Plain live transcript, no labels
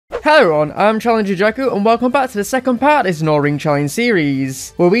Hello everyone, I'm Challenger Jakku and welcome back to the second part of this No Ring Challenge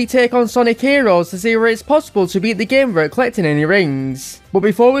series, where we take on Sonic Heroes to see where it's possible to beat the game without collecting any rings. But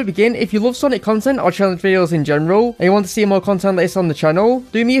before we begin, if you love Sonic content or challenge videos in general, and you want to see more content like this on the channel,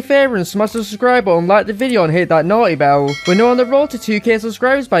 do me a favour and smash the subscribe button, like the video and hit that naughty bell. We're now on the road to 2k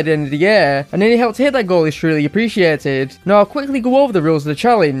subscribers by the end of the year, and any help to hit that goal is truly appreciated. Now I'll quickly go over the rules of the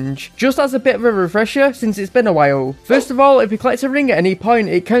challenge, just as a bit of a refresher since it's been a while. First of all, if you collect a ring at any point,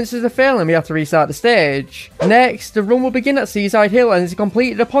 it counts as a fail and we have to restart the stage. Next, the run will begin at Seaside Hill and is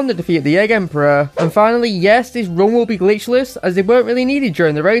completed upon the defeat of the Egg Emperor. And finally, yes, this run will be glitchless as they weren't really needed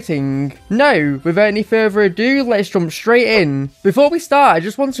during the routing. Now, without any further ado, let's jump straight in. Before we start, I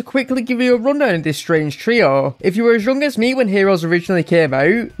just want to quickly give you a rundown of this strange trio. If you were as young as me when Heroes originally came out,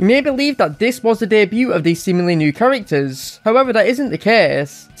 you may believe that this was the debut of these seemingly new characters. However, that isn't the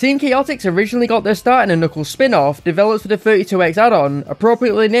case. Team Chaotix originally got their start in a Knuckles spin-off developed for the 32X add-on,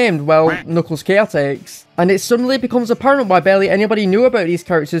 appropriately named, well, Knuckles Chaotix. And it suddenly becomes apparent why barely anybody knew about these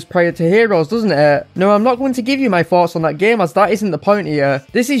characters prior to Heroes, doesn't it? Now, I'm not going to give you my thoughts on that game as that isn't the point here.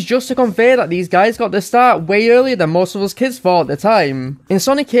 This is just to convey that these guys got their start way earlier than most of us kids thought at the time. In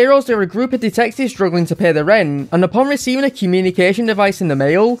Sonic Heroes, they're a group of detectives struggling to pay their rent, and upon receiving a communication device in the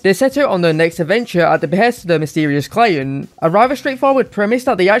mail, they set out on their next adventure at the behest of their mysterious client. A rather straightforward premise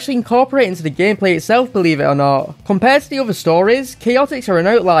that they actually incorporate into the gameplay itself, believe it or not. Compared to the other stories, Chaotix are an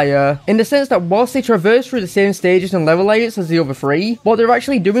outlier, in the sense that whilst they traverse through the same stages and level layouts as the other three, what they're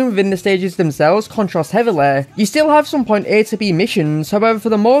actually doing within the stages themselves contrasts heavily. You still have some point A to B missions, however for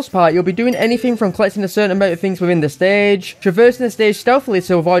the most part you'll be doing anything from collecting a certain amount of things within the stage, traversing the stage stealthily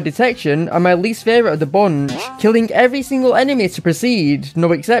to avoid detection, and my least favourite of the bunch, killing every single enemy to proceed,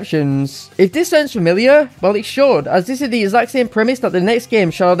 no exceptions. If this sounds familiar, well it should, as this is the exact same premise that the next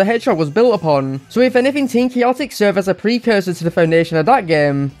game Shadow the Hedgehog was built upon, so if anything Team Chaotix serve as a precursor to the foundation of that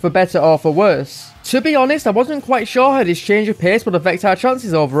game, for better or for worse. To be honest, I wasn't quite sure how this change of pace would affect our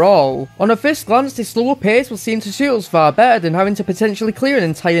chances overall. On a first glance, this slower pace would seem to suit us far better than having to potentially clear an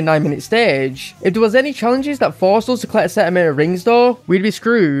entire 9-minute stage. If there was any challenges that forced us to collect a set amount of rings though, we'd be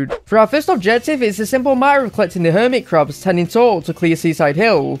screwed. For our first objective, it's a simple matter of collecting the hermit crabs, 10 in total to clear Seaside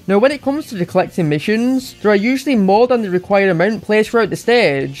Hill. Now when it comes to the collecting missions, there are usually more than the required amount placed throughout the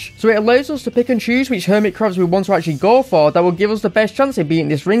stage, so it allows us to pick and choose which hermit crabs we want to actually go for that will give us the best chance of beating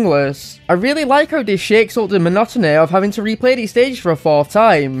this ringless. I really like how this shakes up the monotony of having to replay these stages for a fourth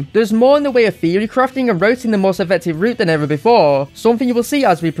time. There's more in the way of theory crafting and routing the most effective route than ever before, something you will see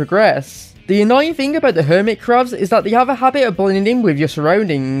as we progress. The annoying thing about the hermit crabs is that they have a habit of blending in with your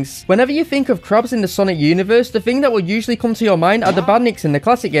surroundings. Whenever you think of crabs in the Sonic universe, the thing that will usually come to your mind are the badniks in the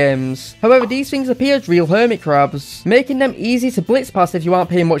classic games. However, these things appear as real hermit crabs, making them easy to blitz past if you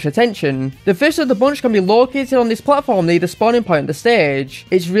aren't paying much attention. The first of the bunch can be located on this platform near the spawning point of the stage.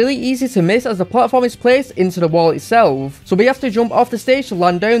 It's really easy to miss as the platform is placed into the wall itself, so we have to jump off the stage to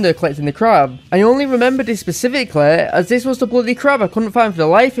land down there collecting the crab. I only remember this specifically as this was the bloody crab I couldn't find for the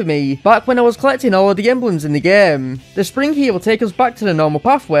life of me back when I was collecting all of the emblems in the game. The spring here will take us back to the normal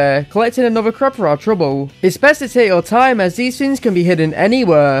pathway, collecting another crab for our trouble. It's best to take your time as these things can be hidden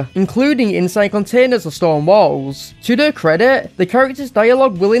anywhere, including inside containers or stone walls. To their credit, the character's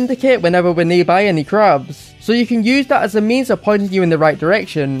dialogue will indicate whenever we're nearby any crabs, so you can use that as a means of pointing you in the right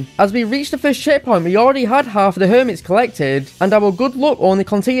direction. As we reached the first checkpoint, we already had half of the hermits collected, and our good luck only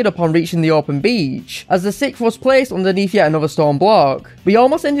continued upon reaching the open beach, as the 6th was placed underneath yet another stone block. We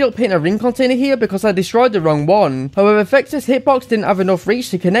almost ended up hitting a ring container here because I destroyed the wrong one, however Vector's hitbox didn't have enough reach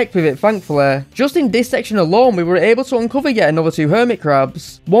to connect with it thankfully. Just in this section alone, we were able to uncover yet another 2 hermit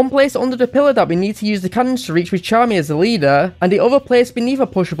crabs, one placed under the pillar that we need to use the cannons to reach with Charmy as the leader, and the other placed beneath a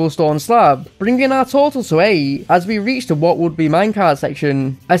pushable stone slab, bringing our total to 8 as we reach the what would be minecart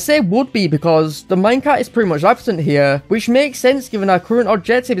section. I say would be because the minecart is pretty much absent here, which makes sense given our current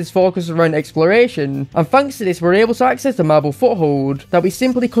objective is focused around exploration, and thanks to this we're able to access the marble foothold that we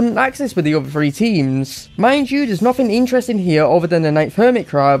simply couldn't access with the other 3 teams. Mind you, there's nothing interesting here other than the 9th hermit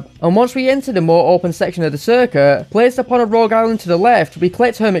crab, and once we enter the more open section of the circuit, placed upon a rogue island to the left, we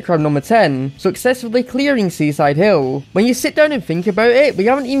collect hermit crab number 10, successfully clearing Seaside Hill. When you sit down and think about it, we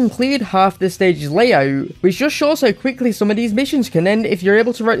haven't even cleared half the stage's layout, which just shows how quickly some of these missions can end if you're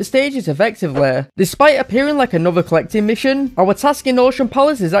able to route the stages effectively. Despite appearing like another collecting mission, our task in Ocean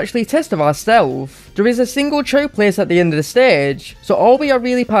Palace is actually a test of our stealth. There is a single choke place at the end of the stage, so all we are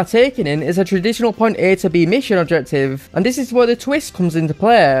really partaking in is a traditional point A to B mission objective, and this is where the twist comes into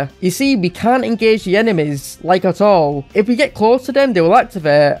play. You see, we can't engage the enemies, like at all. If we get close to them, they will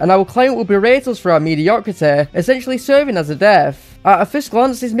activate, and our client will berate us for our mediocrity, essentially serving as a death. At a first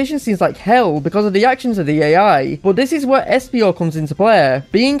glance, this mission seems like hell because of the actions of the AI, but this is where SBO comes into play.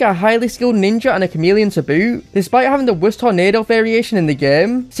 Being a highly skilled ninja and a chameleon to boot, despite having the worst tornado variation in the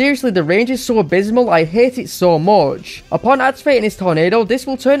game, seriously the range is so abysmal, I hate it so much. Upon activating his tornado, this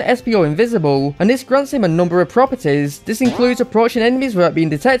will turn SBO invisible, and this grants him a number of properties. This includes approaching enemies without being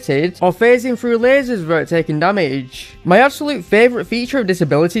detected, or phasing through lasers without taking damage. My absolute favourite feature of this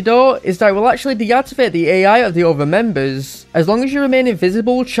ability though, is that it will actually deactivate the AI of the other members. As long as you remain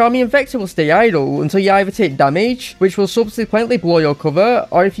invisible, Charmy and Vector will stay idle until you either take damage, which will subsequently blow your cover,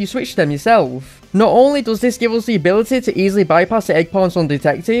 or if you switch them yourself. Not only does this give us the ability to easily bypass the egg pawns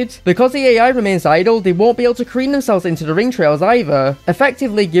undetected, because the AI remains idle, they won't be able to careen themselves into the ring trails either,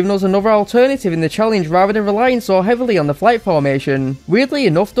 effectively giving us another alternative in the challenge rather than relying so heavily on the flight formation. Weirdly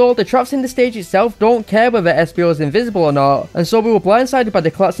enough though, the traps in the stage itself don't care whether SBO is invisible or not, and so we were blindsided by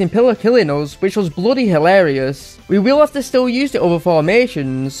the collapsing pillar killing us, which was bloody hilarious. We will have to still use the other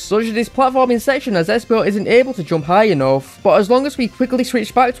formations, such as this platforming section as SBO isn't able to jump high enough, but as long as we quickly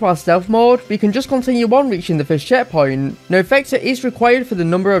switch back to our stealth mode, we can just continue on reaching the first checkpoint. Now Vector is required for the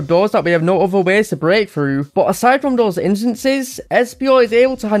number of doors that we have no other ways to break through, but aside from those instances, SBO is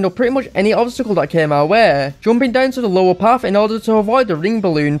able to handle pretty much any obstacle that came our way, jumping down to the lower path in order to avoid the ring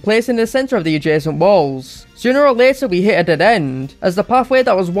balloon placed in the centre of the adjacent walls. Sooner or later we hit a dead end, as the pathway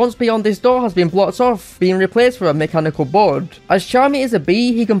that was once beyond this door has been blocked off, being replaced with a mechanical bud. As Charmy is a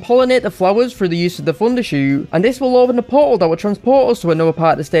bee, he can pollinate the flowers through the use of the thundershoot, and this will open a portal that will transport us to another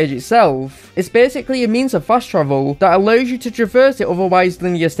part of the stage itself. It's basically a means of fast travel that allows you to traverse the otherwise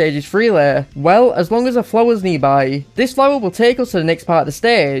linear stages freely, well, as long as a flower's nearby. This flower will take us to the next part of the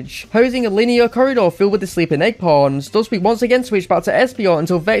stage, housing a linear corridor filled with the sleeping egg pawns, thus we once again switch back to SBO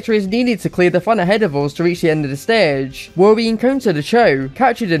until Vector is needed to clear the fan ahead of us to reach the end of the stage, where we encounter the Cho,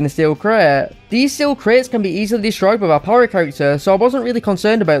 captured in a steel crate. These steel crates can be easily destroyed with our power character, so I wasn't really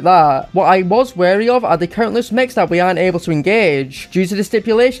concerned about that. What I was wary of are the countless mechs that we aren't able to engage, due to the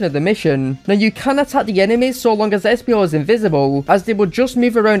stipulation of the mission. Now you can attack the enemies so long as SBO is invisible, as they will just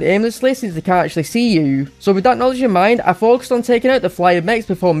move around aimlessly since they can't actually see you. So with that knowledge in mind, I focused on taking out the flying mechs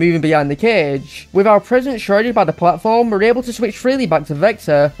before moving behind the cage. With our presence shrouded by the platform, we're able to switch freely back to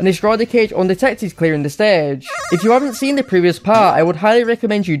Vector, and destroy the cage undetected clearing the stage. If you haven't seen the previous part, I would highly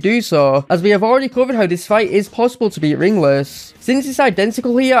recommend you do so, as we have already covered how this fight is possible to beat ringless. Since it's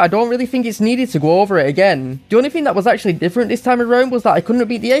identical here, I don't really think it's needed to go over it again. The only thing that was actually different this time around was that I couldn't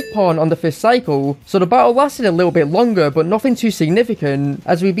beat the egg pawn on the first cycle, so the battle lasted a little bit longer, but nothing too significant,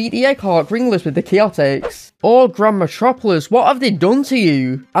 as we beat the egg hawk ringless with the Chaotix. Oh, Grand Metropolis, what have they done to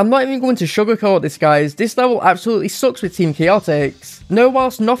you? I'm not even going to sugarcoat this, guys. This level absolutely sucks with Team Chaotix. Now,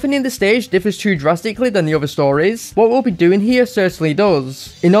 whilst nothing in the stage differs too drastically than the other stories, what we'll be doing here certainly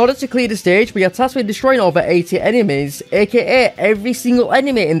does. In order to clear the stage, we are tasked with destroying over 80 enemies, aka every single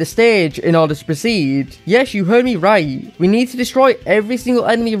enemy in the stage, in order to proceed. Yes, you heard me right. We need to destroy every single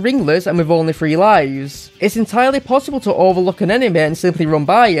enemy ringless and with only 3 lives. It's entirely possible to overlook an enemy and simply run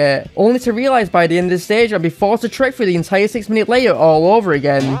by it, only to realise by the end of the stage I'll be forced to trek through the entire 6-minute layout all over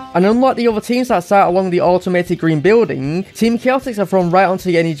again. And unlike the other teams that start along the automated green building, Team Chaotix are thrown right onto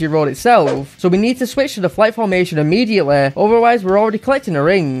the energy road itself, so we need to switch to the flight formation immediately, otherwise we're already collecting a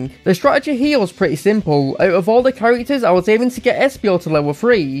ring. The strategy here was pretty simple. Out of all the characters, I was aiming to get SBO to level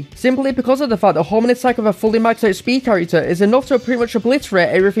 3, simply because of the fact that homing attack of a fully maxed out speed character is enough to pretty much obliterate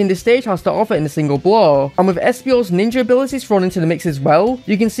everything the stage has to offer in a single blow. And with SBO's ninja abilities thrown into the mix as well,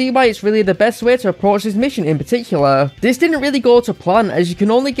 you can see why it's really the best way to approach this mission in particular. This didn't really go to plan, as you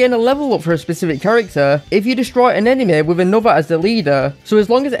can only gain a level up for a specific character if you destroy an enemy with another as the leader, so as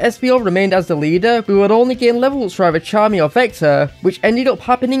long as SBO remained as the leader, we would only gain level ups for either Charmy or Vector, which ended up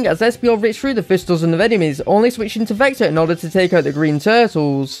happening as SBO reached through the first dozen of enemies, only switching to Vector in order to take out the green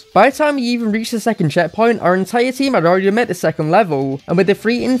turtles. By the time we even reached the second checkpoint, our entire team had already met the second level, and with the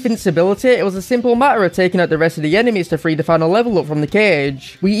free invincibility, it was a simple matter of taking out the rest of the enemies to free the final level up from the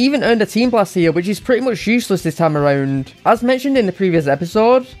cage. We even earned a team blast here, which is pretty much useless this time around. As mentioned in the previous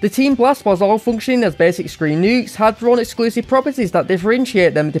episode, the team blast, whilst all functioning as basic screen nukes, had their own exclusive properties that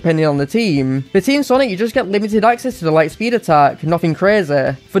differentiate them depending on the team. For Team Sonic, you just get limited access to the light speed attack, nothing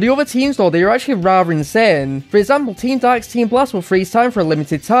crazy. For the other teams though, they are actually rather insane. For example, Team Dark's Team Blast will freeze time for a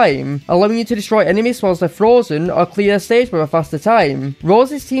limited time, allowing you to destroy enemies whilst they're frozen or clear a stage with a faster time.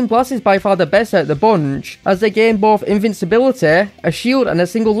 Rose's Team Blast is by far the best out of the bunch, as they gain both invincibility, a shield and a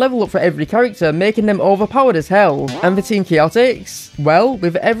single level up for every character, making them overpowered as hell. And for Team Chaotix, well,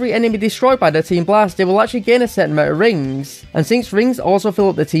 with every enemy destroyed by their Team Blast, they will actually gain a set amount of rings. And since rings also fill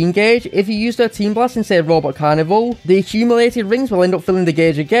up the team gauge, if you use their Team Blast in say Robot Carnival, the accumulated rings will end up filling the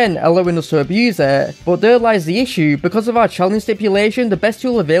gauge again, allowing us to abuse it. But there lies the issue. Because of our challenge stipulation, the best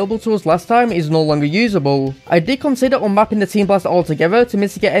tool available to us last time is no longer usable. I did consider unmapping the Team Blast altogether to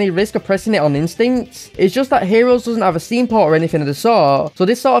mitigate any risk of pressing it on instinct. It's just that Heroes doesn't have a Steam port or anything of the sort, so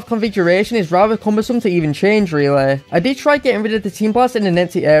this sort of configuration is rather cumbersome to even change really. I did try getting rid of the Team Blast in an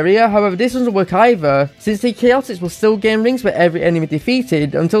empty area, however this doesn't work either, since the Chaotix will still gain rings with every enemy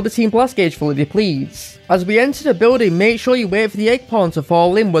defeated until the Team Blast gauge fully depletes. As we enter the building, make sure you wait for the egg pawn to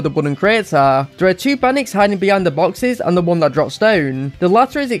fall in where the wooden crates are. There are 2 Banniks hiding behind the boxes and the one that drops down. The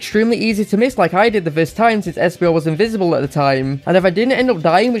latter is extremely easy to miss like I did the first time since SBO was invisible at the time, and if I didn't end up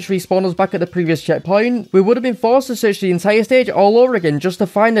dying which respawned us back at the previous checkpoint, we would have been forced to search the entire stage all over again just to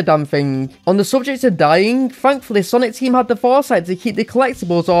find the damn thing. On the subject of dying, thankfully Sonic Team had the foresight to keep the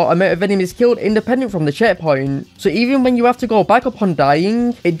collectibles or amount of enemies killed independent from the checkpoint, so even when you have to go back upon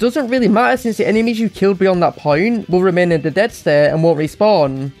dying, it doesn't really matter since the enemies you killed beyond that point will remain in the dead state and won't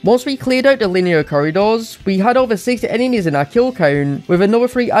respawn. Once we cleared out the linear corridors, we had over 60 enemies in our kill count, with another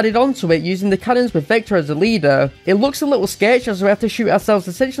 3 added onto it using the cannons with Vector as the leader. It looks a little sketch as we have to shoot ourselves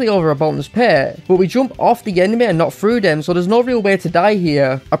essentially over a bottomless pit, but we jump off the enemy and not through them, so there's no real way to die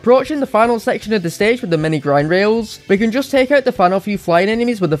here. Approaching the final section of the stage with the many grind rails, we can just take out the final few flying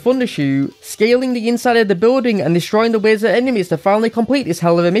enemies with the thunder shoot, scaling the inside of the building and destroying the waves of enemies to finally complete this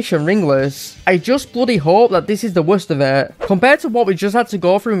hell of a mission ringless. I just bloody hope that this is the worst of it. Compared to what we just had to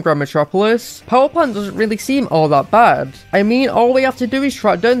go through in Grand Metropolis, Power Plant doesn't really seem all that bad. I mean, all we have to do is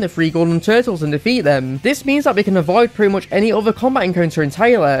track down the 3 golden turtles and defeat them. This means that we can avoid pretty much any other combat encounter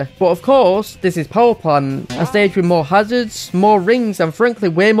entirely. But of course, this is Power Plant, a stage with more hazards, more rings, and frankly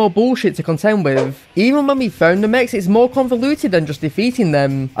way more bullshit to contend with. Even when we found the mechs, it's more convoluted than just defeating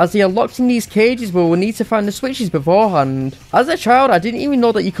them, as they are locked in these cages where we'll need to find the switches beforehand. As a child, I didn't even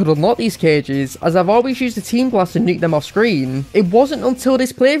know that you could unlock these cages, as I've always used the Team Blast to nuke them off screen. It wasn't until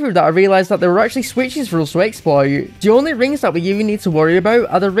this playthrough that I realised that there were actually switches for us to exploit. The only rings that we even need to worry about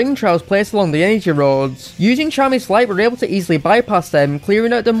are the ring trails placed along the energy roads. Using Charmy's Flight, we're able to easily bypass them,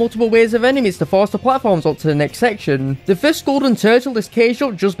 clearing out the multiple waves of enemies to force the platforms up to the next section. The first golden turtle is caged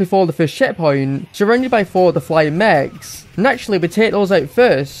up just before the first checkpoint, surrounded by 4 of the flying mechs. Naturally, we take those out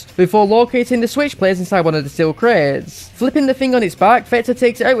first, before locating the switch placed inside one of the steel crates. Flipping the thing on its back, Vector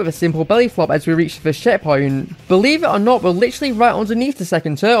takes it out with a simple belly flop as we reach the first checkpoint. Believe it or not, we're literally right underneath the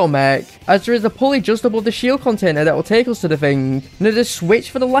second turtle mech, as there is a pulley just above the shield container that will take us to the thing. Now the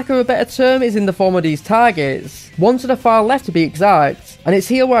switch, for the lack of a better term, is in the form of these targets, one to the far left to be exact, and it's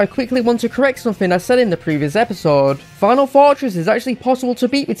here where I quickly want to correct something I said in the previous episode. Final Fortress is actually possible to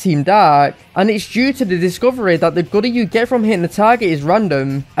beat with Team Dark, and it's due to the discovery that the goodie you get from hitting the target is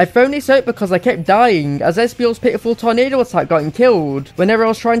random. I found this out because I kept dying as SBO's pitiful tornado attack got him killed whenever I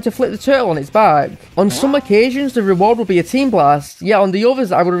was trying to flip the turtle on its back. On some occasions the reward would be a Team Blast, yet on the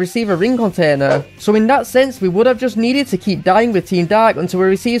others I would receive a ring container. So in that sense we would have just needed to keep dying with Team Dark until we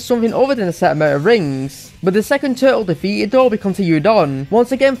received something other than a set amount of rings. But the second turtle defeated though, we continued on,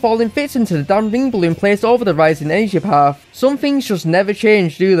 once again falling fits into the damn ring balloon placed over the rising energy path. Some things just never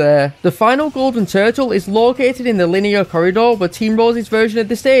change, do they? The final golden turtle is located in the linear corridor where Team Rose's version of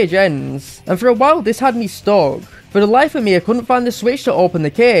the stage ends, and for a while this had me stuck. For the life of me, I couldn't find the switch to open the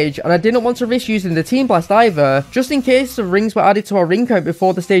cage, and I didn't want to risk using the Team Blast either, just in case the rings were added to our ring count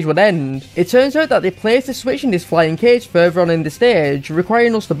before the stage would end. It turns out that they placed the switch in this flying cage further on in the stage,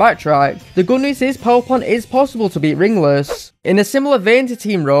 requiring us to backtrack. The good news is Power Plant is possible to beat ringless. In a similar vein to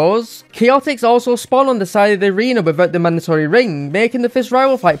Team Rose, Chaotix also spawn on the side of the arena without the mandatory ring, making the first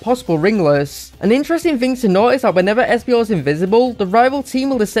rival fight possible ringless. An interesting thing to note is that whenever SBO is invisible, the rival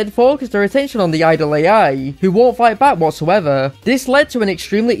team will instead focus their attention on the idle AI, who won't fight back whatsoever. This led to an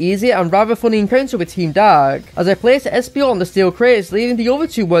extremely easy and rather funny encounter with Team Dark, as I placed SBO on the steel crates, leaving the other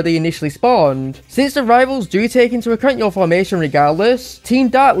 2 where they initially spawned. Since the rivals do take into account your formation regardless, Team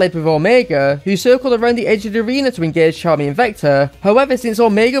Dark led with Omega, who circled around the edge of the arena to engage Charmy and Vector. However, since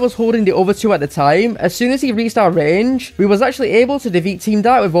Omega was holding the other 2 at the time, as soon as he reached our range, we was actually able to defeat Team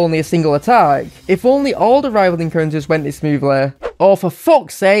Dark with only a single attack. If only all the rival encounters went this smoothly. Oh, for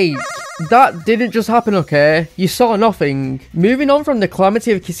fuck's sake! That didn't just happen, okay? You saw nothing. Moving on from the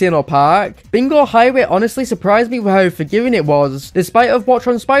calamity of Casino Park, Bingo Highway honestly surprised me with how forgiving it was, despite of what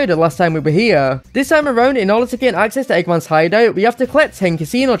transpired the last time we were here. This time around, in order to gain access to Eggman's hideout, we have to collect 10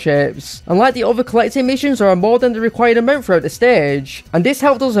 casino chips. And like the other collecting missions, there are more than the required amount throughout the stage, and this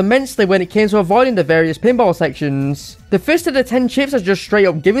helped us immensely when it came to avoiding the various pinball sections. The first of the 10 chips are just straight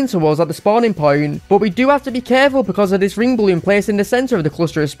up given to us at the spawning point, but we do have to be careful because of this ring balloon placed in the center of the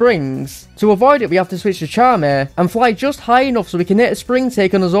cluster of springs. To avoid it, we have to switch to Charmer and fly just high enough so we can hit a spring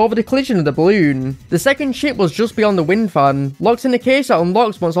taking us over the collision of the balloon. The second chip was just beyond the wind fan, locked in a case that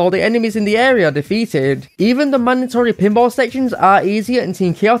unlocks once all the enemies in the area are defeated. Even the mandatory pinball sections are easier in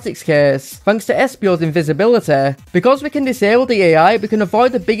Team Chaotix case, thanks to Espio's invisibility. Because we can disable the AI, we can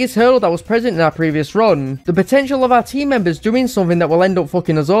avoid the biggest hurdle that was present in our previous run, the potential of our team members doing something that will end up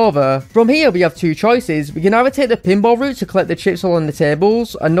fucking us over. From here we have two choices. We can either take the pinball route to collect the chips along the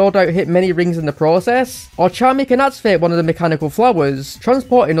tables, and no doubt hit many rings in the process, or Charmy can activate one of the mechanical flowers,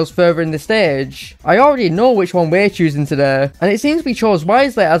 transporting us further in the stage. I already know which one we're choosing today, and it seems we chose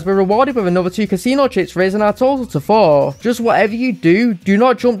wisely as we're rewarded with another 2 casino chips, raising our total to 4. Just whatever you do, do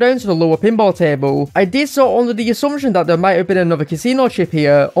not jump down to the lower pinball table. I did so under the assumption that there might have been another casino chip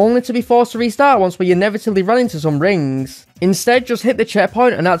here, only to be forced to restart once we inevitably ran into some rings. Instead, just hit the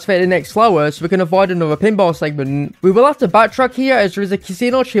checkpoint and activate the next flower so we can avoid another pinball segment. We will have to backtrack here as there is a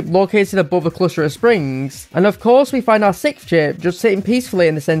casino chip located above a cluster of springs. And of course we find our 6th chip just sitting peacefully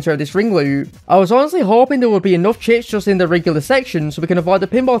in the center of this ring loop. I was honestly hoping there would be enough chips just in the regular section so we can avoid the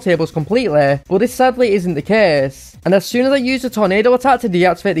pinball tables completely, but this sadly isn't the case. And as soon as I used a tornado attack to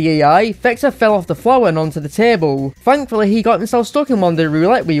deactivate the AI, Vector fell off the flower and onto the table. Thankfully he got himself stuck in one of the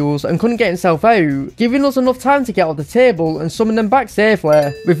roulette wheels and couldn't get himself out, giving us enough time to get off the table and summon them back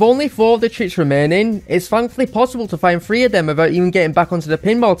safely. With only 4 of the chips remaining, it's thankfully possible to find 3 of them without even getting back onto the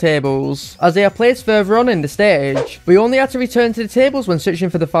pinball tables, as they are placed further on in the stage. We only had to return to the tables when searching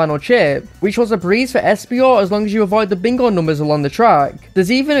for the final chip, which was a breeze for Espio as long as you avoid the bingo numbers along the track.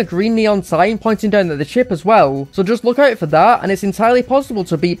 There's even a green neon sign pointing down at the chip as well, so just look out for that, and it's entirely possible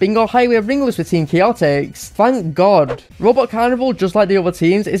to beat Bingo Highway ringless with Team Chaotix. Thank God. Robot Carnival, just like the other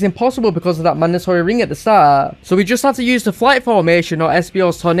teams, is impossible because of that mandatory ring at the start, so we just had to use the flight formation or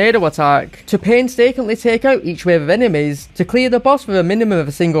Espio's tornado attack to painstakingly take out each wave of enemies to clear the boss with a minimum of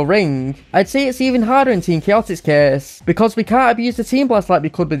a single ring. I'd say it's even harder in Team Chaotix case, because we can't abuse the team blast like we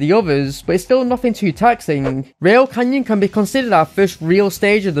could with the others, but it's still nothing too taxing. Rail Canyon can be considered our first real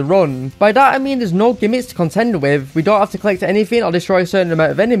stage of the run. By that I mean there's no gimmicks to contend with, we don't have to collect anything or destroy a certain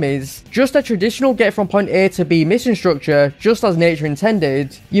amount of enemies, just a traditional get from point A to B mission structure, just as nature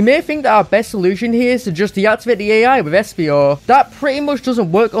intended. You may think that our best solution here is to just deactivate the AI with Espio. That pretty much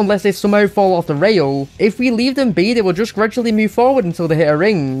doesn't work unless they somehow fall off the rail. If we leave them be, they will just gradually move forward until they hit a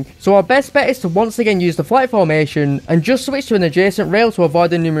ring. So our best bet is to once again use the flight formation and just switch to an adjacent rail to avoid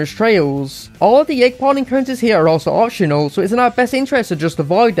the numerous trails. All of the egg pawn encounters here are also optional, so it's in our best interest to just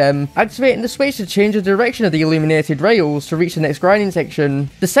avoid them, activating the switch to change the direction of the illuminated rails to reach the next grinding section.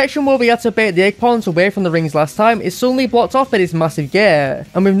 The section where we had to bait the egg pawns away from the rings last time is suddenly blocked off by this massive gate,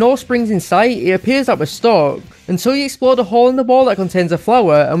 and with no springs in sight, it appears that we're stuck until you explode a hole in the wall that contains a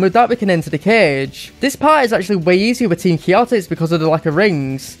flower, and with that we can enter the cage. This part is actually way easier with Team Chaotix because of the lack of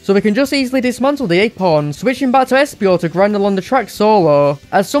rings, so we can just easily dismantle the egg pawn, switching back to Espio to grind along the track solo.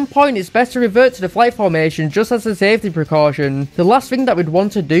 At some point it's best to revert to the flight formation just as a safety precaution. The last thing that we'd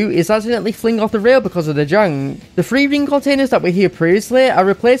want to do is accidentally fling off the rail because of the jank. The 3 ring containers that were here previously are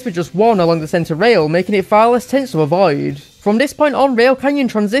replaced with just 1 along the center rail, making it far less tense to avoid. From this point on, Rail Canyon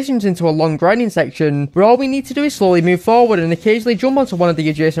transitions into a long grinding section, where all we need to do is slowly move forward and occasionally jump onto one of the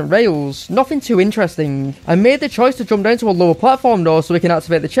adjacent rails. Nothing too interesting. I made the choice to jump down to a lower platform though so we can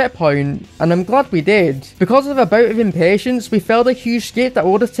activate the checkpoint, and I'm glad we did. Because of a bout of impatience, we failed a huge skip that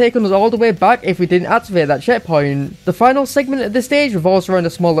would have taken us all the way back if we didn't activate that checkpoint. The final segment of the stage revolves around a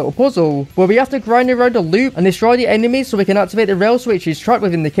small little puzzle, where we have to grind around a loop and destroy the enemies so we can activate the rail switches trapped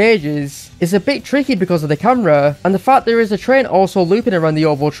within the cages. It's a bit tricky because of the camera, and the fact there is a train also looping around the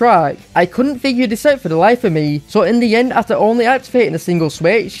oval track. I couldn't figure this out for the life of me, so in the end, after only activating a single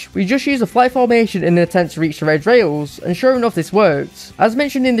switch, we just used a flight formation in an attempt to reach the red rails, and sure enough this worked. As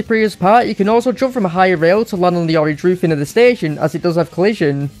mentioned in the previous part, you can also jump from a higher rail to land on the orange roofing of the station as it does have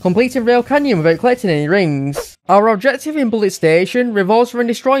collision, completing Rail Canyon without collecting any rings. Our objective in Bullet Station revolves around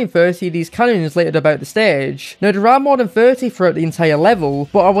destroying 30 of these cannons littered about the stage. Now there are more than 30 throughout the entire level,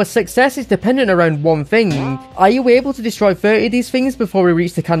 but our success is dependent around one thing. Are you able to destroy 30 of these things before we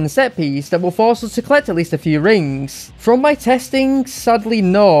reach the cannon set piece that will force us to collect at least a few rings? From my testing, sadly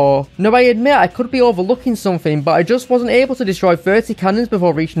no. Now I admit I could be overlooking something, but I just wasn't able to destroy 30 cannons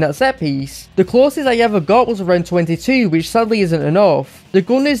before reaching that set piece. The closest I ever got was around 22, which sadly isn't enough. The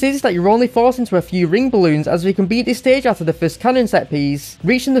good news is that you're only forced into a few ring balloons as we can can beat this stage after the first cannon set piece,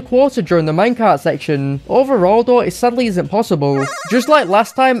 reaching the quarter during the minecart section. Overall though, it sadly isn't possible. Just like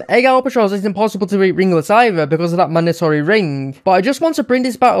last time, Egg Albatross isn't possible to beat Ringless either because of that mandatory ring. But I just want to bring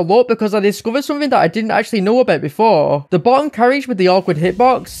this battle up because I discovered something that I didn't actually know about before. The bottom carriage with the awkward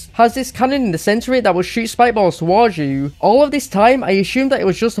hitbox has this cannon in the center of it that will shoot spike balls towards you. All of this time, I assumed that it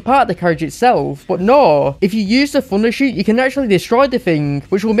was just a part of the carriage itself, but no. If you use the thunder shoot, you can actually destroy the thing,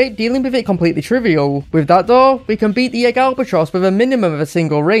 which will make dealing with it completely trivial. With that though, we can beat the Egg Albatross with a minimum of a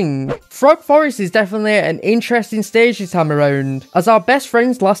single ring. Frog Forest is definitely an interesting stage this time around, as our best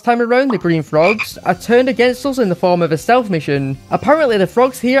friends last time around, the green frogs, are turned against us in the form of a stealth mission. Apparently the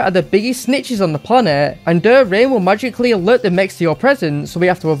frogs here are the biggest snitches on the planet, and their rain will magically alert the mechs to your presence, so we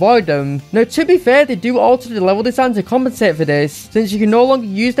have to avoid them. Now to be fair, they do alter the level design to compensate for this, since you can no longer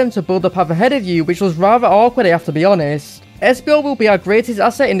use them to build the path ahead of you, which was rather awkward I have to be honest. SBO will be our greatest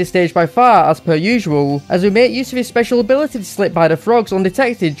asset in this stage by far, as per usual, as we make use of his special ability to slip by the frogs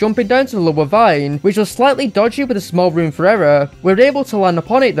undetected jumping down to the lower vine, which was slightly dodgy with a small room for error. We were able to land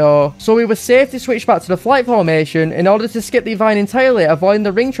upon it though, so we were safe to switch back to the flight formation in order to skip the vine entirely, avoiding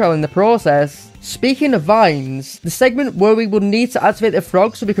the ring trail in the process. Speaking of vines, the segment where we would need to activate the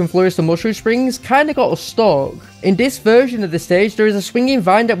frog so we can flourish the mushroom springs kinda got us stuck. In this version of the stage, there is a swinging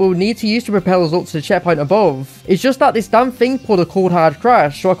vine that we'll need to use to propel us up to the checkpoint above. It's just that this damn thing pulled a cold hard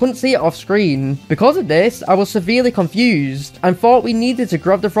crash, so I couldn't see it off screen. Because of this, I was severely confused, and thought we needed to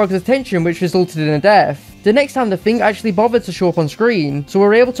grab the frog's attention, which resulted in a death. The next time the thing actually bothered to show up on screen, so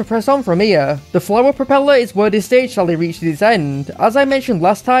we're able to press on from here. The flower propeller is where this stage sadly reached its end. As I mentioned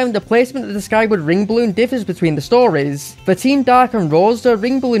last time, the placement of the skyward ring balloon differs between the stories. For Team Dark and Rose, the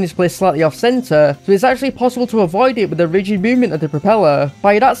ring balloon is placed slightly off center, so it's actually possible to avoid it with the rigid movement of the propeller.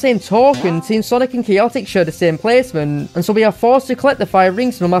 By that same token, Team Sonic and Chaotix share the same placement, and so we are forced to collect the 5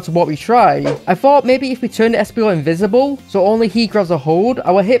 rings no matter what we try. I thought maybe if we turn the SBO invisible, so only he grabs a hold,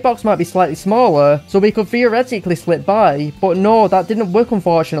 our hitbox might be slightly smaller, so we could theoretically slip by, but no, that didn't work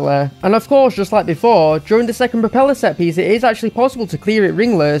unfortunately. And of course, just like before, during the second propeller set piece it is actually possible to clear it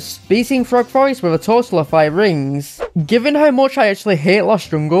ringless, beating Frog Forest with a total of 5 rings. Given how much I actually hate Lost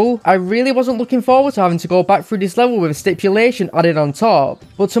Jungle, I really wasn't looking forward to having to go back through this level with a stipulation added on top,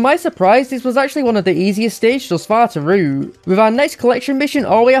 but to my surprise this was actually one of the easiest stages thus far to route. With our next collection mission,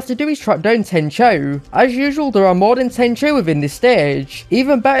 all we have to do is track down 10 Chao. As usual, there are more than 10 Chao within this stage.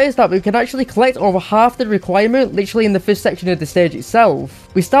 Even better is that we can actually collect over half the requirement literally in the first section of the stage itself.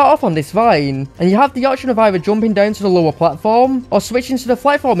 We start off on this vine, and you have the option of either jumping down to the lower platform, or switching to the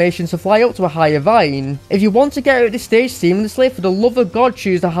flight formation to fly up to a higher vine. If you want to get out of this stage seamlessly, for the love of God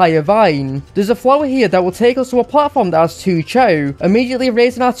choose the higher vine. There's a flower here that will take us to a platform that has 2 Chao, immediately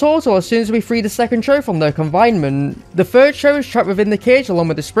raising our total as soon as we free the second Chao from their confinement. The third Chao is trapped within the cage along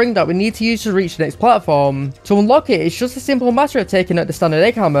with the spring that we need to use to reach the next platform. To unlock it, it's just a simple matter of taking out the standard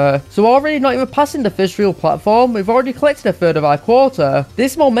egg hammer, so already not even passing the first real platform, we've already collected a third of our quarter.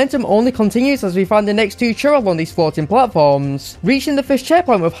 This momentum only continues as we find the next 2 Chao along these floating platforms, reaching the first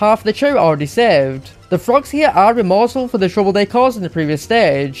checkpoint with half the Chao already saved. The frogs here are remorseful for the trouble they caused in the previous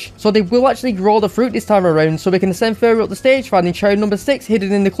stage, so they will actually grow the fruit this time around so we can ascend further up the stage finding Chao number 6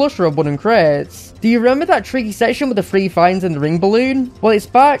 hidden in the cluster of wooden crates. Do you remember that tricky section with the 3 vines and the ring balloon? Well, it's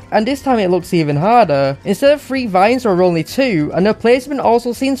back, and this time it looks even harder. Instead of 3 vines there are only 2, and their placement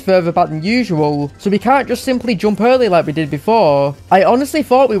also seems further back than usual, so we can't just simply jump early like we did before. I honestly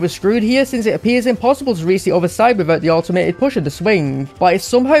thought we were screwed here since it appears impossible to reach the other side without the automated push of the swing, but I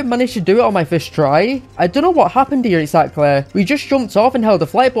somehow managed to do it on my first try. I don't know what happened here exactly. We just jumped off and held the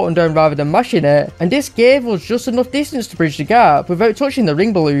flight button down rather than mashing it, and this gave us just enough distance to bridge the gap without touching the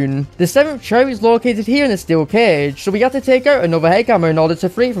ring balloon. The 7th Chao is located here in a steel cage, so we had to take out another egg hammer in order to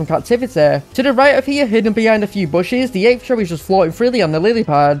free it from captivity. To the right of here, hidden behind a few bushes, the 8th Chao is just floating freely on the lily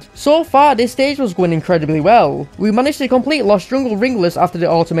pad. So far, this stage was going incredibly well. We managed to complete Lost Jungle ringless after the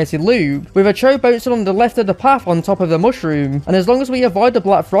automated loop, with a Chao bouncing on the left of the path on top of the mushroom, and as long as we avoid the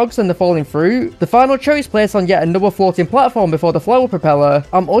black frogs and the falling fruit, the final Chao is placed on yet another floating platform before the flower propeller.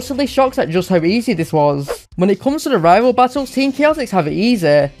 I'm utterly shocked at just how easy this was. When it comes to the rival battles, Team Chaotix have it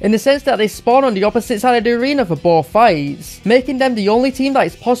easy, in the sense that they spawn on the opposite side of the arena for both fights, making them the only team that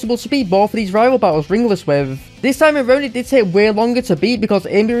it's possible to beat both of these rival battles ringless with. This time around it did take way longer to beat because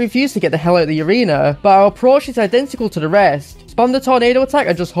Amy refused to get the hell out of the arena, but our approach is identical to the rest. Spam the tornado attack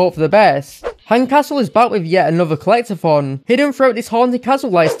and just hope for the best. Hang Castle is back with yet another collectathon. Hidden throughout this haunted castle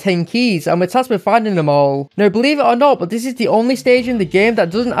lies 10 keys, and we're tasked with finding them all. Now believe it or not, but this is the only stage in the game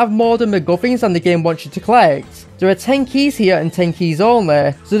that doesn't have more than MacGuffins than the game wants you to collect. There are 10 keys here and 10 keys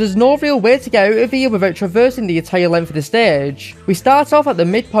only, so there's no real way to get out of here without traversing the entire length of the stage. We start off at the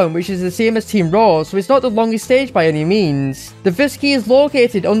midpoint, which is the same as Team Rose, so it's not the longest stage by any means. The first key is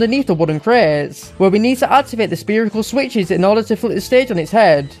located underneath the wooden crates, where we need to activate the spherical switches in order to flip the stage on its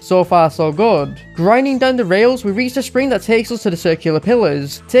head. So far so good. Grinding down the rails, we reach the spring that takes us to the circular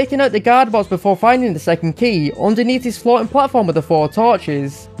pillars, taking out the guard box before finding the second key, underneath this floating platform with the 4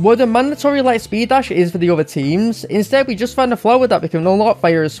 torches. Where the mandatory light speed dash is for the other teams, instead we just find a flower that we can unlock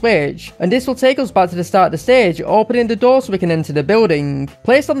via a switch, and this will take us back to the start of the stage, opening the door so we can enter the building.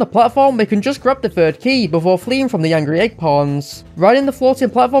 Placed on the platform, we can just grab the third key before fleeing from the angry egg pawns. Riding the floating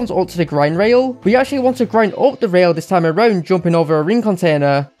platforms up to the grind rail, we actually want to grind up the rail this time around, jumping over a ring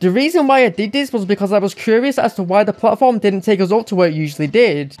container. The reason why I did this was because I was curious as to why the platform didn't take us up to where it usually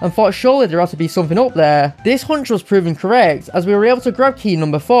did, and thought surely there had to be something up there. This hunch was proven correct, as we were able to grab key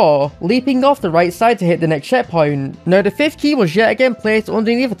number 4, leaping off the right side to hit the next checkpoint. Now the 5th key was yet again placed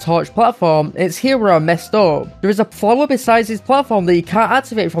underneath a torch platform, and it's here where I messed up. There is a flower besides this platform that you can't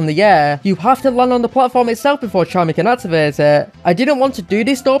activate from the air. You have to land on the platform itself before Charmy can activate it. I didn't want to do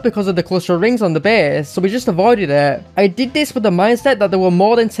this though because of the cluster of rings on the base, so we just avoided it. I did this with the mindset that there were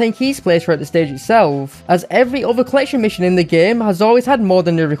more than 10 keys placed throughout the stage itself, as every other collection mission in the game has always had more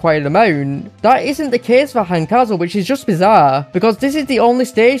than the required amount. That isn't the case for Hand Castle, which is just bizarre, because this is the only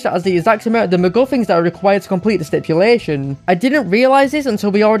stage that has the exact amount of the MacGuffins that are required to complete the stipulation. I didn't realise this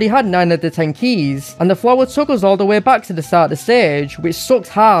until we already had 9 of the 10 keys, and the flower took us all the way back to the start of the stage, which sucked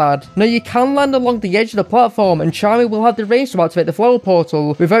hard. Now you can land along the edge of the platform, and Charmy will have the range to activate the flower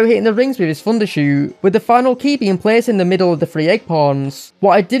portal without hitting the rings with his thunder shoot, with the final key being placed in the middle of the 3 egg pawns.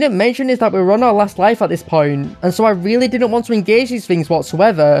 What I didn't mention is that we were on our last life at this point, and so I really didn't want to engage these things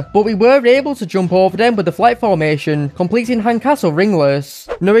whatsoever, but we were able to jump over them with the flight formation, completing Hand Castle ringless.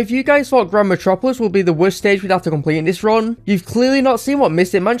 Now if you guys thought Grand Metropolis would be the worst stage we'd have to complete in this run, you've clearly not seen what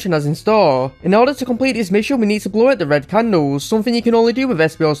Mystic Mansion has in store. In order to complete this mission, we need to blow out the red candles, something you can only do with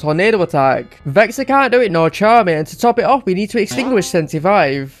SBO's tornado attack. Vexor can't do it nor Charmy, and to top it off we need to extinguish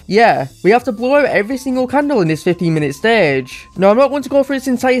 75. Yeah, we have to blow out every single candle in this 15-minute stage. Now I'm not going to go through this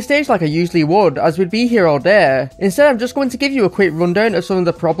entire stage like I usually would, as we'd be here all day. Instead I'm just going to give you a quick rundown of some of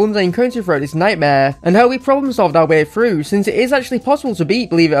the problems I encountered throughout this nightmare, and how we problem solved our way through, since it is actually possible to beat,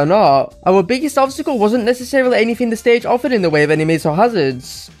 believe it or not. Our biggest obstacle wasn't necessarily anything the stage offered in the way of enemies or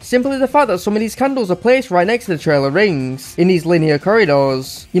hazards, simply the fact that some of these candles are placed right next to the trail of rings, in these linear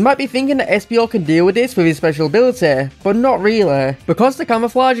corridors. You might be thinking that SBO can deal with this with his special ability, but not really. Because the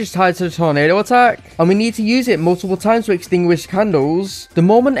camouflage is tied to the tornado attack, and we need to use it multiple times to extinguish candles, the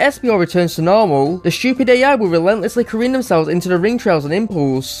moment SBO returns to normal, the stupid AI will relentlessly careen themselves into the ring trails on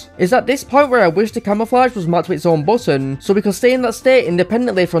impulse. It's at this point where I wish the camouflage was mapped to its own button, so we could stay in that state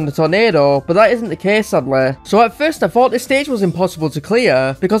independently from the tornado, but that isn't the case sadly. So at first I thought this stage was impossible to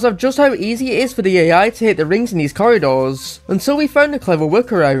clear, because of just how easy it is for the AI to hit the rings in these corridors, until we found a clever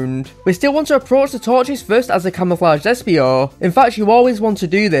workaround. We still want to approach the torches first as a camouflaged SBO. In fact, you always want to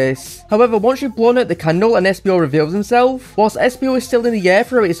do this. However, once you've blown out the candle and SBO reveals himself, whilst SBO is still in the air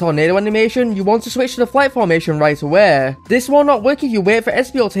throughout its tornado animation, you want to switch to the flight formation right away. This will not work if you wait for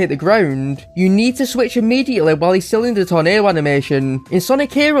SBO to hit the ground. You need to switch immediately while he's still in the tornado animation. In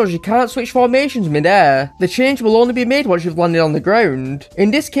Sonic Heroes, you can't switch formations mid-air. The change will only be made once you've landed on the ground.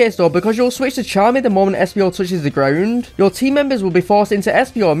 In this case though, because you'll switch to Charmy the moment SBO touches the ground, your team members will be forced into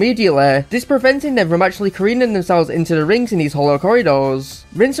SBO immediately, this preventing them from actually careening themselves into the rings in these hollow corridors.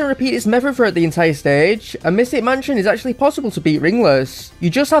 Rinse and repeat this method throughout the entire stage, and Mystic Mansion is actually possible to beat ringless. You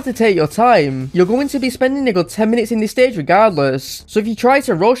just have to take your time. You're going to be spending a good 10 minutes in this stage regardless, so if you try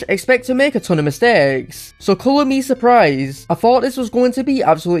to rush, expect to make a ton of mistakes. So colour me surprised. I thought this was going to be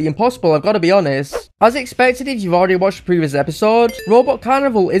absolutely impossible, I've got to be honest. As expected if you've already watched the previous episode, Robot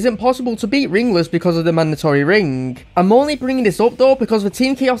Carnival isn't possible to beat ringless because of the mandatory ring. I'm only bringing this up though because for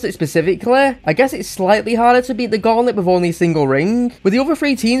Team Chaotix specifically, I guess it's slightly harder to beat the gauntlet with only a single ring. With the other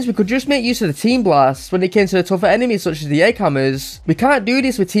 3 teams, we could just make use of the team blasts when it came to the tougher enemies such as the egg hammers. We can't do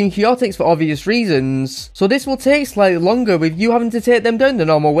this with Team Chaotix for obvious reasons, so this will take slightly longer with you having to take them down the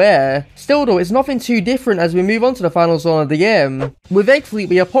normal way. Still though, it's nothing too different as we move on to the final zone of the game. With Egg Fleet,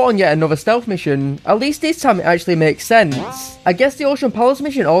 we are put on yet another stealth mission. At least this time it actually makes sense. I guess the Ocean Palace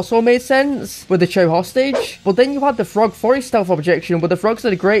mission also made sense, with the Chow hostage, but then you had the Frog Forest stealth objection where the frogs are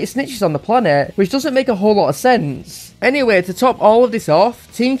the greatest snitches on the planet, which doesn't make a whole lot of sense. Anyway, to top all of this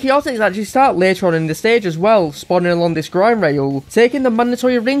off, Team Chaotix actually start later on in the stage as well, spawning along this grind rail, taking the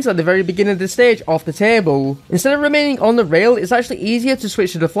mandatory rings at the very beginning of the stage off the table. Instead of remaining on the rail, it's actually easier to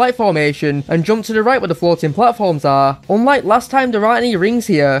switch to the flight formation and jump to the right where the floating platforms are. Unlike last time, there aren't any rings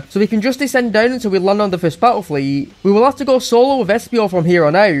here, so we can just descend down until we land land on the first battle fleet. We will have to go solo with SBO from here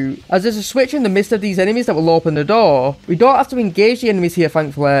on out, as there's a switch in the midst of these enemies that will open the door. We don't have to engage the enemies here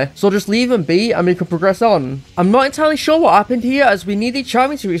thankfully, so just leave them be and we can progress on. I'm not entirely sure what happened here, as we needed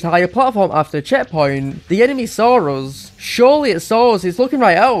charming to reach the higher platform after the checkpoint. The enemy saw us. Surely it saw us, it's looking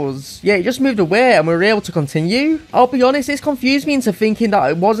right at us. Yeah, it just moved away and we were able to continue. I'll be honest, this confused me into thinking that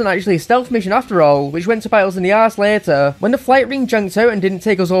it wasn't actually a stealth mission after all, which went to bite us in the arse later, when the flight ring junked out and didn't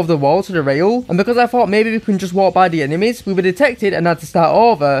take us over the wall to the rail, and because I thought maybe we can just walk by the enemies, we were detected and had to start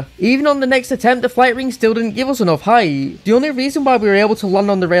over. Even on the next attempt, the flight ring still didn't give us enough height. The only reason why we were able to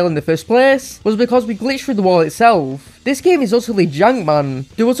land on the rail in the first place was because we glitched through the wall itself. This game is utterly jank, man.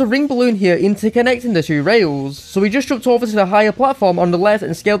 There was a ring balloon here interconnecting the two rails, so we just jumped over to the higher platform on the left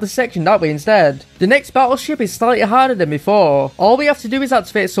and scaled the section that way instead. The next battleship is slightly harder than before. All we have to do is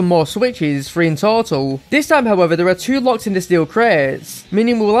activate some more switches, 3 in total. This time, however, there are 2 locked in the steel crates,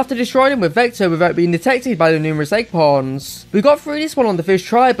 meaning we will have to destroy them with Vector without being detected by the numerous egg pawns. We got through this one on the first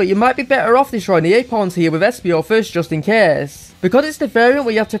try, but you might be better off destroying the egg pawns here with SBO first just in case. Because it's the variant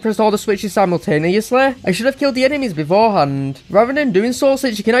where you have to press all the switches simultaneously, I should have killed the enemies beforehand. Rather than doing so,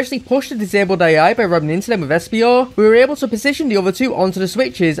 since you can actually push the disabled AI by running into them with SBO, we were able to position the other 2 onto the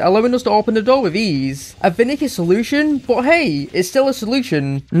switches, allowing us to open the door with ease. A finicky solution, but hey, it's still a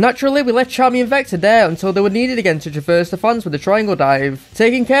solution. Naturally, we left Charmy and Vector there until they were needed again to traverse the fans with the triangle dive,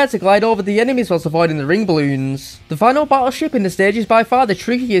 taking care to glide over the enemies whilst avoiding the ring balloons. The final battleship in the stage is by far the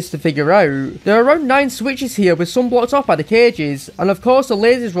trickiest to figure out. There are around 9 switches here, with some blocked off by the cages, and of course the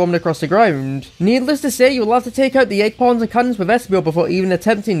lasers roaming across the ground. Needless to say, you will have to take out the egg pawns and cannons with SBO before even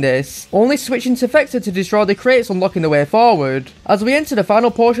attempting this, only switching to Vector to destroy the crates, unlocking the way forward. As we enter the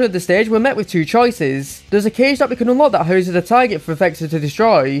final portion of the stage, we're met with 2 choices. There's a cage that we can unlock that houses a target for Vector to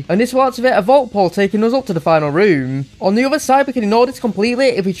destroy, and this will activate a vault pole taking us up to the final room. On the other side, we can ignore this completely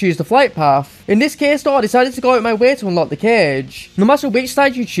if we choose the flight path. In this case though, I decided to go out of my way to unlock the cage. No matter which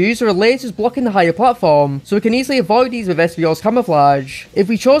side you choose, there are lasers blocking the higher platform, so we can easily avoid these with SBO's camouflage. If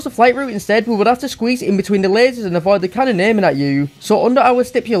we chose the flight route instead, we would have to squeeze in between the lasers and avoid the cannon aiming at you. So under our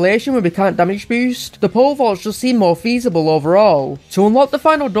stipulation where we can't damage boost, the pole vaults just seem more feasible overall. To unlock the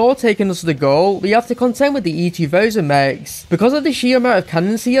final door taking us to the goal, we have to contend with the E2000 mechs. Because of the sheer amount of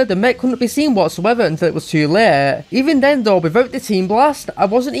cannons here, the mech couldn't be seen whatsoever until it was too late. Even then though, without the team blast, I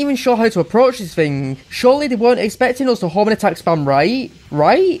wasn't even sure how to approach this thing. Surely they weren't expecting us to home and attack spam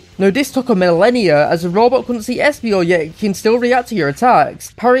right? No, this took a millennia, as the robot couldn't see SBO yet it can still react to your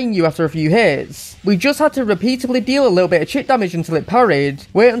attacks, parrying you after a few hits. We just had to repeatedly deal a little bit of chip damage until it parried,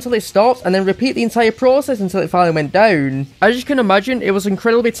 wait until it stopped, and then repeat the entire process until it finally went down. As you can imagine, it was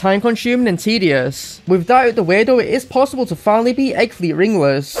incredibly time consuming and tedious. With that out the way though, it is possible to finally beat Egg Fleet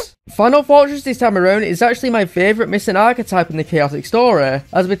ringless. Final Fortress this time around is actually my favourite missing archetype in the Chaotix story,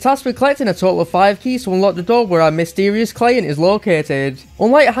 as we're tasked with collecting a total of 5 keys to unlock the door where our mysterious client is located.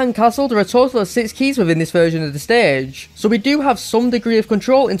 Unlike Han Castle, there are a total of 6 keys within this version of the stage, so we do have some degree of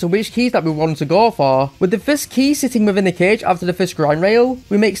control into which keys that we want to go for. With the first key sitting within the cage after the first grind rail,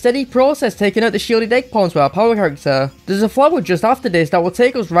 we make steady progress taking out the shielded egg pawns with our power character. There's a flower just after this that will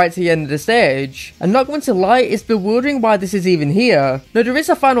take us right to the end of the stage. I'm not going to lie, it's bewildering why this is even here. Now there is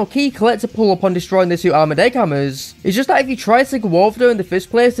a final key collectible upon destroying the 2 armoured egg hammers. It's just that if you try to go over there in the first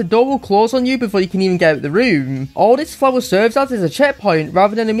place, the door will close on you before you can even get out the room. All this flower serves as is a checkpoint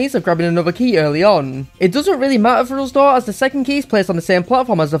rather than a means of grabbing another key early on. It doesn't really matter for us though, as the second key is placed on the same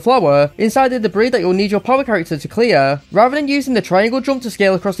platform as the flower, inside the debris that you'll need your power character to clear. Rather than using the triangle jump to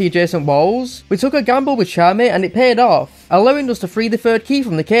scale across the adjacent walls, we took a gamble with Charmy and it paid off, allowing us to free the 3rd key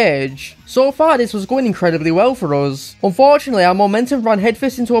from the cage. So far this was going incredibly well for us. Unfortunately, our momentum ran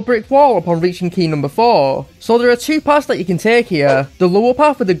headfirst into a brick wall upon reaching key number 4. So there are 2 paths that you can take here. The lower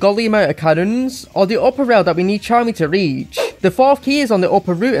path with the godly amount of cannons, or the upper rail that we need Charmy to reach. The 4th key is on the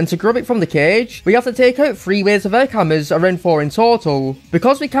upper route, and to grab it from the cage, we have to take out 3 waves of egg hammers, around 4 in total.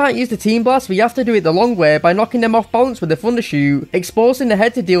 Because we can't use the team blast, we have to do it the long way by knocking them off balance with the thundershoot, exposing the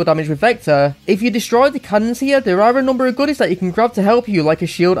head to deal damage with Vector. If you destroy the cannons here, there are a number of goodies that you can grab to help you, like a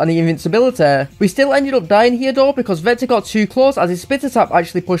shield and the invincibility. We still ended up dying here though because Vector got too close as his spitter tap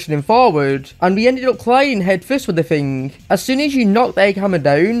actually pushed him forward, and we ended up colliding head first with the thing. As soon as you knock the egg hammer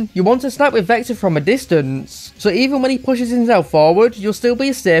down, you want to snap with Vector from a distance, so even when he pushes himself forward, you'll still be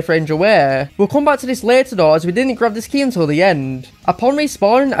a safe range away. We'll come back to this later though, as we didn't grab this key until the end. Upon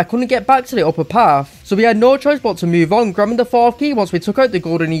respawning, I couldn't get back to the upper path, so we had no choice but to move on, grabbing the 4th key once we took out the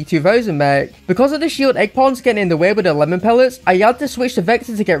golden E2000 mech. Because of the shield egg pawns getting in the way with the diamond pellets, I had to switch to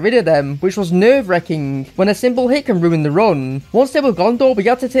Vector to get rid of them, which was nerve-wracking, when a simple hit can ruin the run. Once they were gone though, we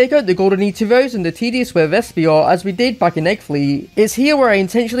had to take out the Golden E2000 and the tedious with Vespior as we did back in Egg Fleet. It's here where I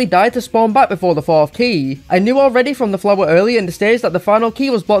intentionally died to spawn back before the 4th key. I knew already from the flower earlier in the stage that the final key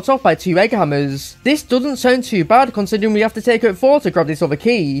was blocked off by 2 egg hammers. This doesn't sound too bad considering we have to take out 4 to grab this other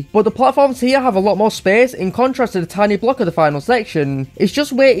key, but the platforms here have a lot more space in contrast to the tiny block of the final section. It's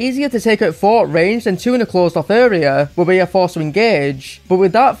just way easier to take out 4 at range than 2 in a closed off area, where we are forced to engage. But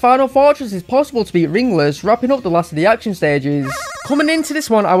with that, Final Fortress is possible to beat ringless, wrapping up the last of the action stages. Coming into this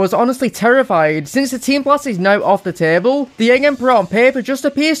one, I was honestly terrified. Since the Team Blast is now off the table, the Egg Emperor on paper just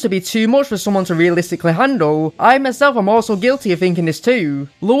appears to be too much for someone to realistically handle. I myself am also guilty of thinking this too.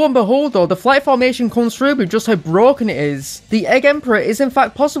 Lo and behold though, the flight formation comes through with just how broken it is. The Egg Emperor is in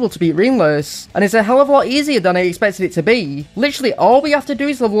fact possible to beat ringless, and it's a hell of a lot easier than I expected it to be. Literally all we have to do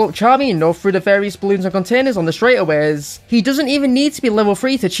is level up Charming enough through the various balloons and containers on the straightaways. He doesn't even need to be level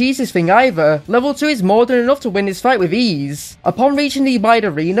 3 to cheese this thing either. Level 2 is more than enough to win this fight with ease. Upon reaching the wide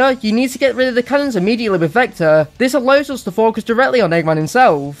arena, you need to get rid of the cannons immediately with Vector. This allows us to focus directly on Eggman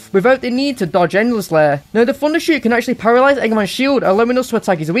himself, without the need to dodge endlessly. Now the Thundershoot can actually paralyze Eggman's shield, allowing us to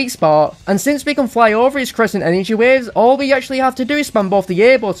attack his weak spot, and since we can fly over his crescent energy waves, all we actually have to do is spam both the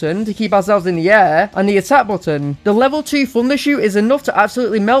A button to keep ourselves in the air, and the attack button. The level 2 Thundershoot is enough to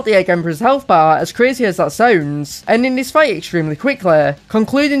absolutely melt the Egg Emperor's health bar, as crazy as that sounds, ending this fight extremely quickly.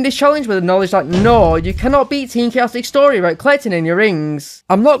 Concluding this challenge with the knowledge that no, you cannot beat Team Chaotix story without collecting any rings.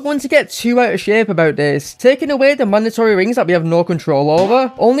 I'm not going to get too out of shape about this. Taking away the mandatory rings that we have no control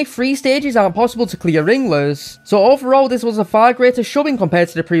over, only 3 stages aren't possible to clear ringless. So overall this was a far greater showing compared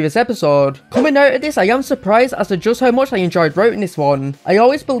to the previous episode. Coming out of this, I am surprised as to just how much I enjoyed writing this one. I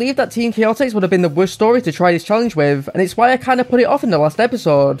always believed that Team Chaotix would have been the worst story to try this challenge with, and it's why I kinda put it off in the last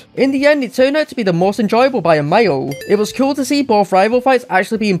episode. In the end, it turned out to be the most enjoyable by a mile. It was cool to see both rival fights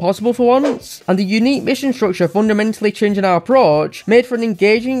actually being possible for once, and the unique mission structure fundamentally changing our approach made for an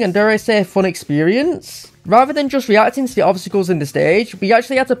engaging and, dare I say, fun experience. Rather than just reacting to the obstacles in the stage, we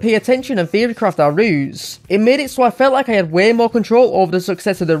actually had to pay attention and theorycraft our routes. It made it so I felt like I had way more control over the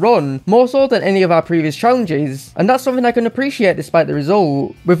success of the run, more so than any of our previous challenges, and that's something I can appreciate despite the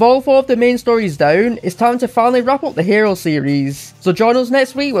result. With all 4 of the main stories down, it's time to finally wrap up the Hero series. So join us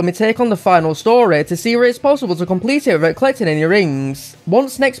next week when we take on the final story to see where it's possible to complete it without collecting any rings.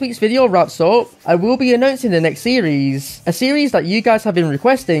 Once next week's video wraps up, I will be announcing the next series, a series that you guys have been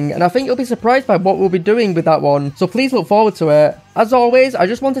requesting, and I think you'll be surprised by what we'll be doing with that one, so please look forward to it. As always, I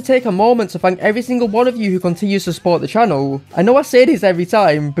just want to take a moment to thank every single one of you who continues to support the channel. I know I say this every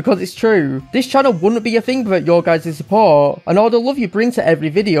time, because it's true. This channel wouldn't be a thing without your guys' support, and all the love you bring to every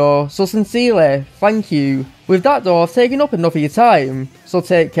video, so sincerely, thank you. With that though, I've taken up enough of your time, so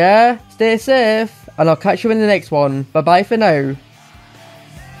take care, stay safe, and I'll catch you in the next one. Bye bye for now.